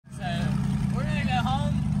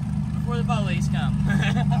the police come. Oh,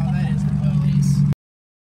 that is the police.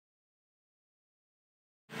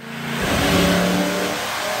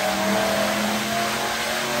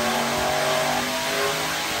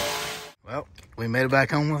 Well, we made it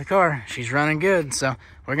back home with the car. She's running good, so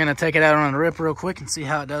we're gonna take it out on the rip real quick and see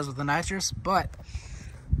how it does with the nitrous, but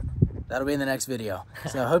that'll be in the next video.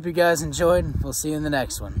 So I hope you guys enjoyed. We'll see you in the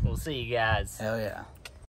next one. We'll see you guys. Hell yeah.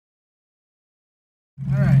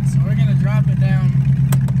 All right, so we're gonna drop it down.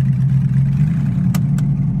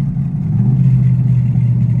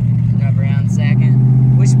 Drop around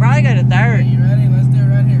second. We should probably go to third. Are you ready? Let's do it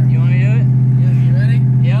right here. You want me to do it? Yeah, you ready?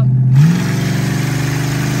 Yep.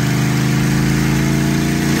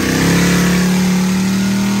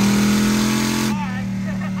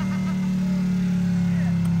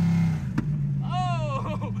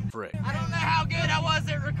 Oh! Frick. I don't know how good I was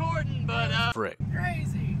at recording, but Frick.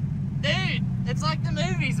 crazy. Dude, it's like the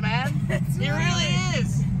movies, man. It really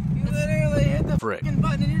is. You literally hit the Frick. freaking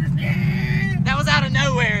button and you're just... That was out of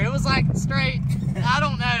nowhere. It was like straight, I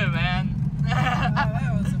don't know, man.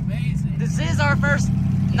 That was amazing. This is our first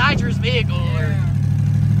nitrous vehicle, Yeah.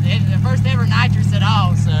 or the first ever nitrous at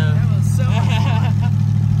all, so. That was so fun.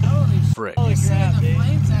 Holy Frick. Holy crap, the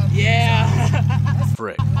flames out there. Yeah. That's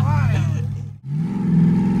Frick. wild.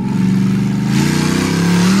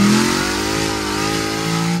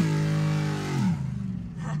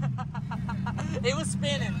 It was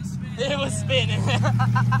spinning. It was spinning.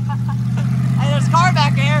 Hey, there's a car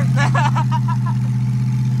back there.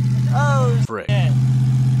 Oh, Frick. shit.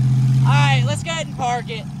 All right, let's go ahead and park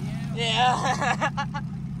it. Yeah.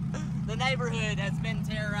 The neighborhood has been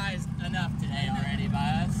terrorized enough today already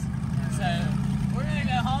by us. So we're gonna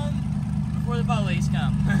go home before the police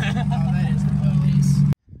come. Oh, that is the police.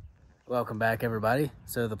 Welcome back, everybody.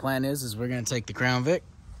 So the plan is we're gonna take the Crown Vic.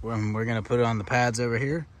 We're gonna put it on the pads over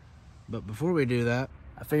here. But before we do that,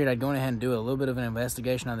 I figured I'd go ahead and do a little bit of an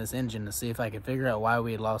investigation on this engine to see if I could figure out why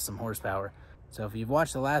we had lost some horsepower. So if you've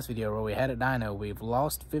watched the last video where we had it dyno, we've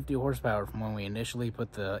lost 50 horsepower from when we initially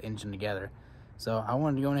put the engine together. So I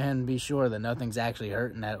wanted to go ahead and be sure that nothing's actually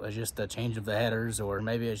hurt and that it was just a change of the headers, or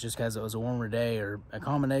maybe it's just because it was a warmer day, or a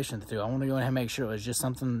combination of the two. I want to go ahead and make sure it was just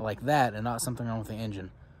something like that and not something wrong with the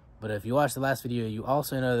engine. But if you watched the last video, you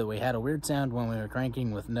also know that we had a weird sound when we were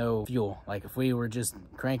cranking with no fuel. Like if we were just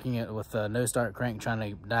cranking it with a no start crank trying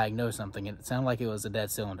to diagnose something, it sounded like it was a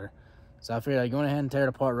dead cylinder. So I figured I'd go ahead and tear it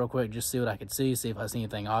apart real quick, just see what I could see if I see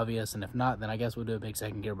anything obvious, and if not, then I guess we'll do a big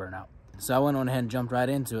second gear burnout. So I went on ahead and jumped right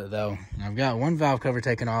into it though. I've got one valve cover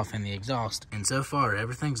taken off in the exhaust, and so far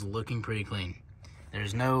everything's looking pretty clean.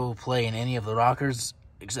 There's no play in any of the rockers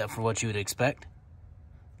except for what you would expect.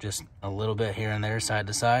 Just a little bit here and there, side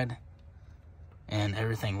to side. And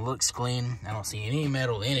everything looks clean. I don't see any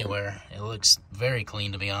metal anywhere. It looks very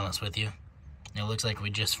clean, to be honest with you. It looks like we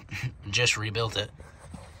just rebuilt it.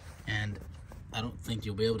 And I don't think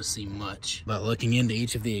you'll be able to see much. But looking into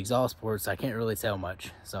each of the exhaust ports, I can't really tell much.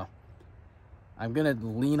 So I'm gonna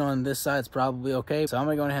lean on this side's probably okay. So I'm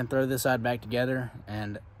gonna go ahead and throw this side back together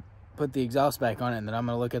and put the exhaust back on it, and then I'm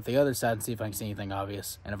gonna look at the other side and see if I can see anything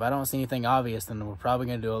obvious. And if I don't see anything obvious, then we're probably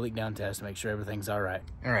gonna do a leak down test to make sure everything's all right.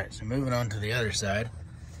 All right, so moving on to the other side.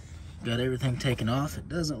 Got everything taken off. It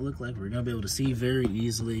doesn't look like we're gonna be able to see very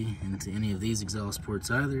easily into any of these exhaust ports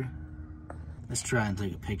either. Let's try and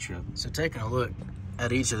take a picture of them. So taking a look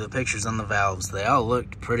at each of the pictures on the valves, they all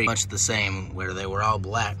looked pretty much the same, where they were all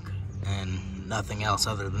black and nothing else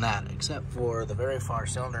other than that, except for the very far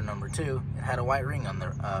cylinder number 2. It had a white ring on the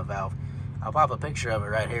valve. I'll pop a picture of it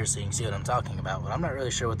right here so you can see what I'm talking about, but I'm not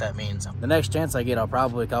really sure what that means. The next chance I get, I'll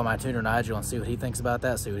probably call my tuner Nigel and see what he thinks about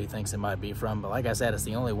that, see what he thinks it might be from. But like I said, it's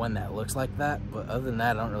the only one that looks like that, but other than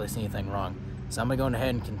that, I don't really see anything wrong. So I'm gonna go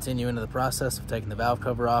ahead and continue into the process of taking the valve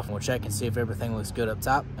cover off, and we'll check and see if everything looks good up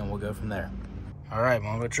top, and we'll go from there. All right,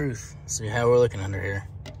 moment of truth. See how we're looking under here.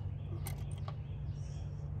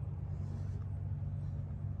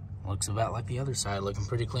 Looks about like the other side, looking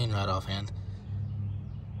pretty clean right offhand.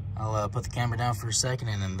 I'll put the camera down for a second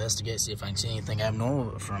and investigate, see if I can see anything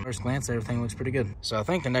abnormal, but from first glance, everything looks pretty good. So I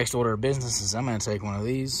think the next order of business is I'm gonna take one of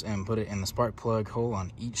these and put it in the spark plug hole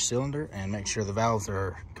on each cylinder and make sure the valves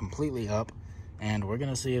are completely up. And we're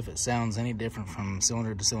gonna see if it sounds any different from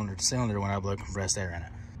cylinder to cylinder to cylinder when I blow compressed air in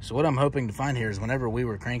it. So what I'm hoping to find here is whenever we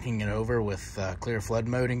were cranking it over with clear flood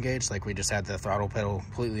mode engaged, like we just had the throttle pedal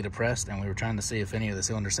completely depressed and we were trying to see if any of the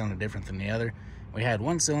cylinders sounded different than the other, we had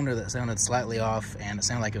one cylinder that sounded slightly off and it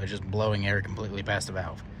sounded like it was just blowing air completely past the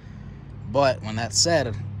valve. But when that's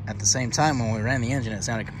said, at the same time when we ran the engine, it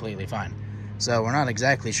sounded completely fine. So we're not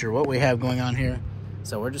exactly sure what we have going on here.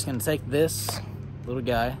 So we're just gonna take this little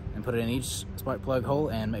guy and put it in each spark plug hole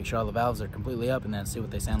and make sure all the valves are completely up, and then see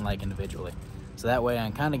what they sound like individually. So that way I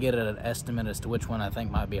can kind of get an estimate as to which one I think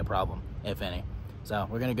might be a problem, if any. So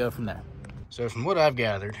we're gonna go from there. So from what I've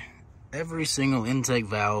gathered, every single intake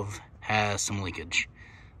valve has some leakage,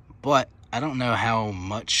 but I don't know how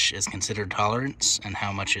much is considered tolerance and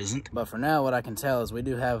how much isn't. But for now, what I can tell is we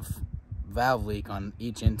do have valve leak on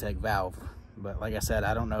each intake valve. But like I said,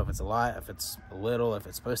 I don't know if it's a lot, if it's a little, if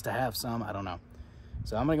it's supposed to have some, I don't know.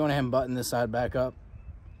 So I'm gonna go ahead and button this side back up,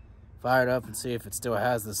 fire it up, and see if it still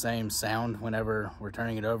has the same sound whenever we're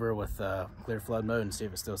turning it over with clear flood mode, and see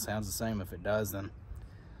if it still sounds the same. If it does, then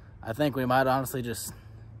I think we might honestly just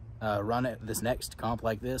run it this next comp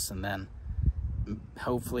like this, and then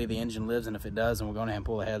hopefully the engine lives, and if it does, then we're going to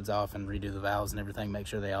pull the heads off and redo the valves and everything, make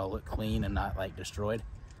sure they all look clean and not like destroyed.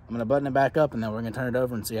 I'm gonna button it back up, and then we're gonna turn it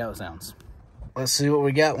over and see how it sounds. Let's see what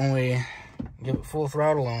we got when we give it full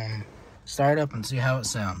throttle on. Start up and see how it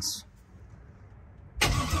sounds.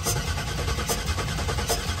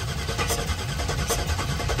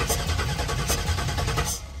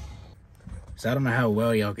 So I don't know how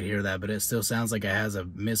well y'all could hear that, but it still sounds like it has a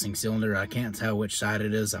missing cylinder. I can't tell which side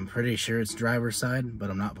it is. I'm pretty sure it's driver's side,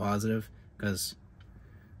 but I'm not positive, because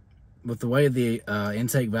with the way the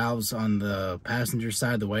intake valves on the passenger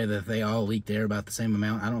side, the way that they all leaked air about the same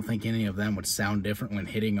amount, I don't think any of them would sound different when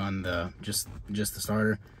hitting on the just the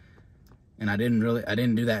starter. And I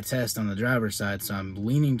didn't do that test on the driver's side, so I'm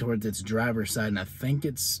leaning towards its driver's side, and I think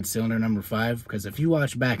it's cylinder number 5, because if you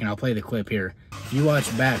watch back, and I'll play the clip here, if you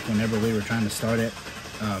watch back whenever we were trying to start it,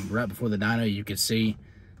 right before the dyno, you could see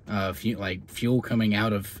fuel coming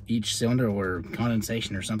out of each cylinder, or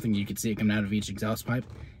condensation or something. You could see it coming out of each exhaust pipe,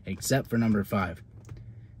 except for number 5.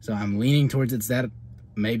 So I'm leaning towards it's that,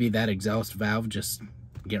 maybe that exhaust valve just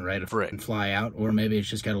getting ready to and fly out, or maybe it's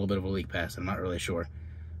just got a little bit of a leak pass. I'm not really sure.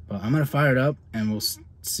 But I'm gonna fire it up and we'll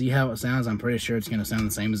see how it sounds. I'm pretty sure it's gonna sound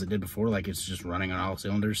the same as it did before, like it's just running on all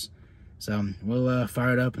cylinders. So we'll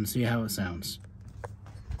fire it up and see how it sounds.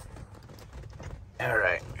 All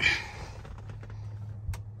right.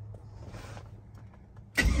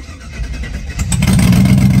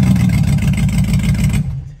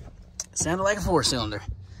 Sounded like a 4-cylinder,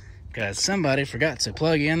 because somebody forgot to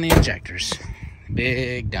plug in the injectors.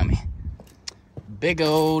 Big dummy. Big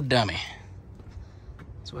old dummy.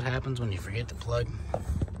 That's what happens when you forget to plug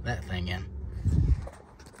that thing in.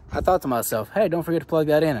 I thought to myself, hey, don't forget to plug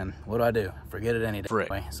that in, and what do? Forget it any day.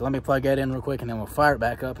 Anyway, so let me plug that in real quick, and then we'll fire it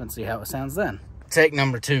back up and see how it sounds then. Take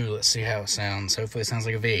number 2, let's see how it sounds. Hopefully it sounds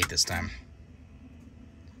like a V8 this time.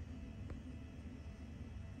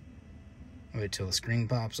 Wait till the screen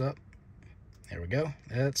pops up. There we go,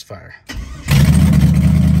 let's fire.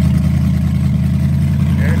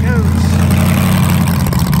 There it goes.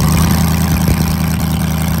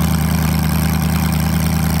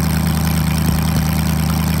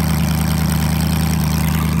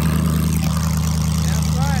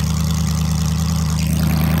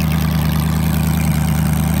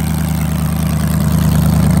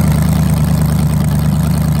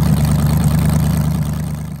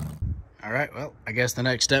 Well, I guess the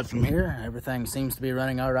next step from here, everything seems to be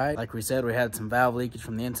running all right. Like we said, we had some valve leakage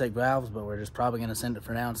from the intake valves, but we're just probably going to send it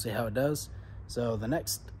for now and see how it does. So the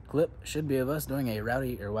next clip should be of us doing a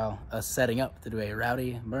rowdy, or well, us setting up to do a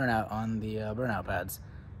rowdy burnout on the burnout pads.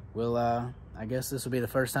 We'll, I guess this will be the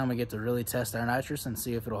first time we get to really test our nitrous and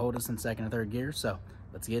see if it'll hold us in 2nd and 3rd gear. So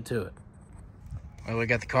let's get to it. Well, we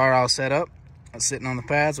got the car all set up. It's sitting on the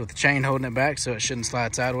pads with the chain holding it back so it shouldn't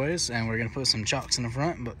slide sideways, and we're going to put some chocks in the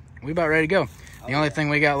front, but we about ready to go. The only thing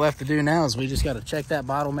we got left to do now is we just got to check that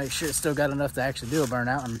bottle, make sure it's still got enough to actually do a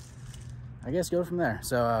burnout, and I guess go from there.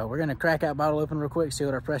 So we're going to crack that bottle open real quick, see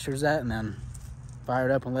what our pressure's at, and then fire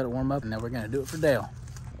it up and let it warm up, and then we're going to do it for Dale.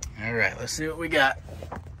 All right, let's see what we got.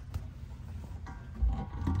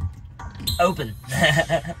 Open.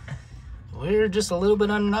 We're just a little bit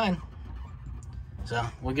under 9. So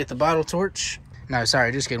we'll get the bottle torch. No,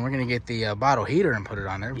 sorry, just kidding. We're gonna get the bottle heater and put it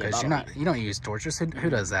on there, because you don't use torches. Who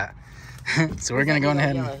does that? So we're gonna go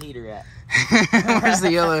ahead and. Where's the yellow heater at? Where's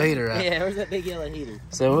the yellow heater at? Yeah, where's that big yellow heater?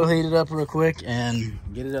 So we'll heat it up real quick and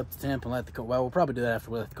get it up to temp and let the car. Well, we'll probably do that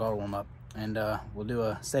after we let the car warm up, and we'll do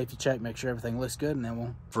a safety check, make sure everything looks good, and then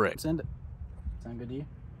we'll send it. Sound good to you?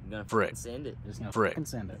 I'm gonna send it. Just gonna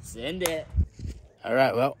send it. Send it. All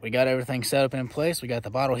right, well, we got everything set up in place. We got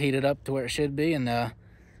the bottle heated up to where it should be, and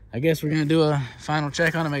I guess we're gonna do a final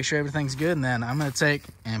check on it, make sure everything's good, and then I'm gonna take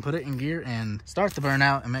and put it in gear and start the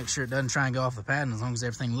burnout and make sure it doesn't try and go off the pad, and as long as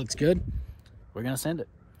everything looks good, we're gonna send it.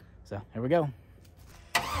 So here we go.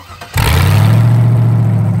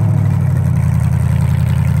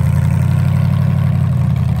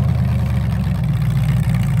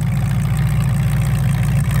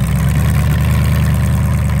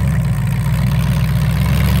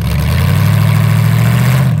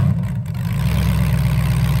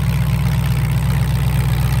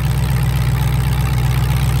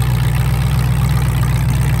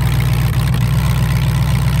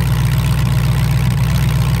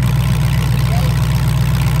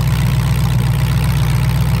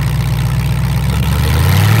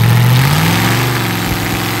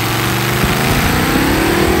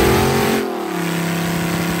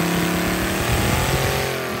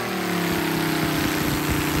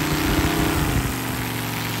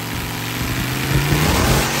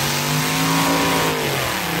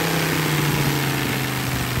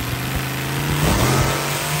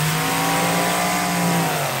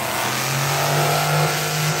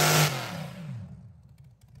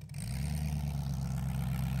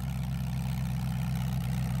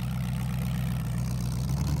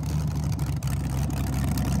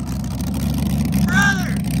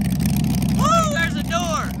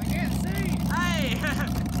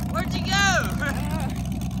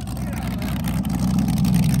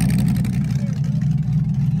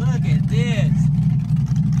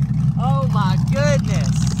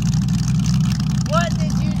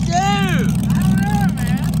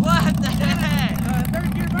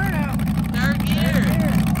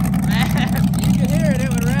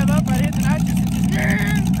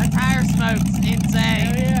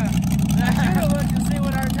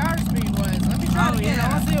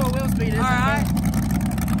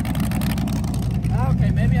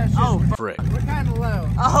 maybe I should. Oh, frick. We're kind of low.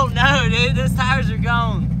 Oh no, dude, those tires are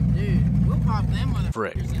gone. Dude, we'll pop them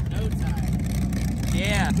motherfuckers in no time.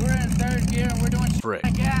 Yeah. We're in third gear and we're doing frick.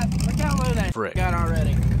 Look how low that got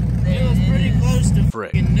already. It was pretty close to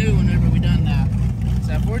freaking new whenever we done that.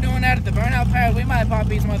 So if we're doing that at the burnout pad, we might pop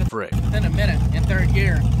these motherfuckers within a minute in third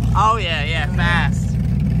gear. Oh yeah, fast.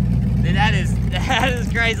 Dude, that is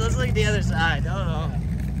crazy. Let's look at the other side. Hold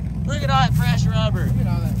on. Look at all that fresh rubber. Look at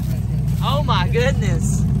all that fresh rubber. Oh my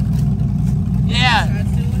goodness. Yeah. That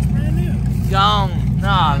still looks brand new. Gone.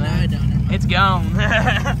 Nah, no, man. it don't. It's gone.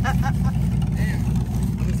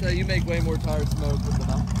 So you make way more tire smoke with the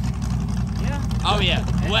mouth. Yeah. Oh yeah,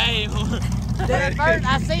 way more. Dude, at first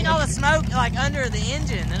I seen all the smoke like under the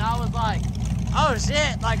engine, and I was like, "Oh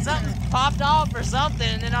shit!" Like something popped off or something,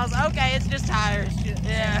 and then I was like, "Okay, it's just tires."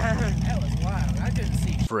 Yeah. That was wild. I couldn't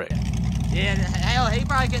see. Frick. Yeah. Hell, he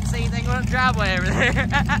probably couldn't see anything on the driveway over there.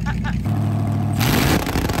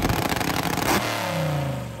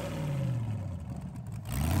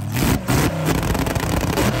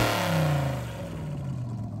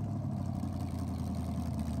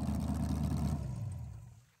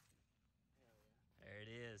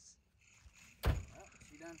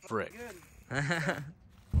 Frick.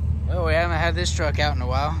 Well, we haven't had this truck out in a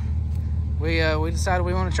while. We decided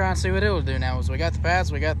we want to try and see what it'll do now. So we got the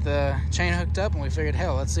pads, we got the chain hooked up, and we figured,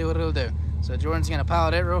 hell, let's see what it'll do. So Jordan's gonna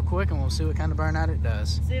pilot it real quick, and we'll see what kind of burnout it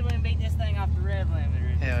does. See if we can beat this thing off the rev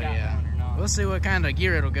limiter. Hell yeah. We'll see what kind of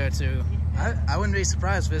gear it'll go to. I wouldn't be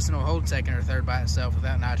surprised if this one will hold second or third by itself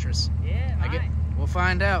without nitrous. Yeah, we'll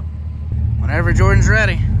find out whenever Jordan's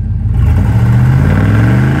ready.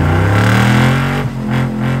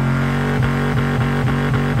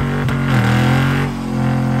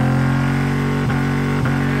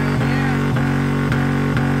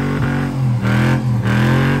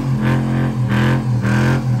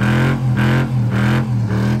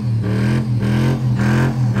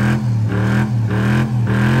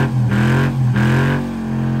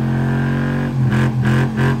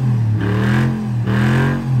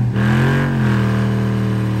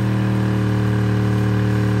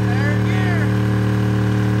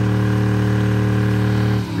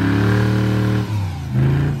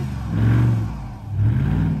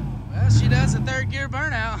 That's a third gear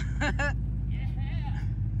burnout.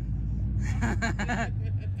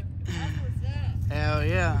 Hell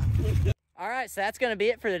yeah. All right, so that's going to be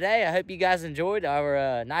it for today. I hope you guys enjoyed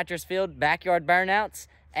our nitrous filled backyard burnouts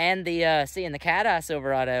and the seeing the cat-eye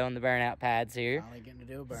Silverado on the burnout pads here. Finally getting to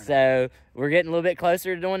do a burnout. So we're getting a little bit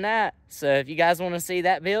closer to doing that. So if you guys want to see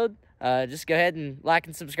that build, just go ahead and like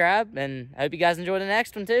and subscribe, and I hope you guys enjoy the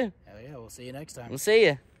next one too. Hell yeah, we'll see you next time. We'll see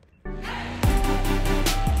you.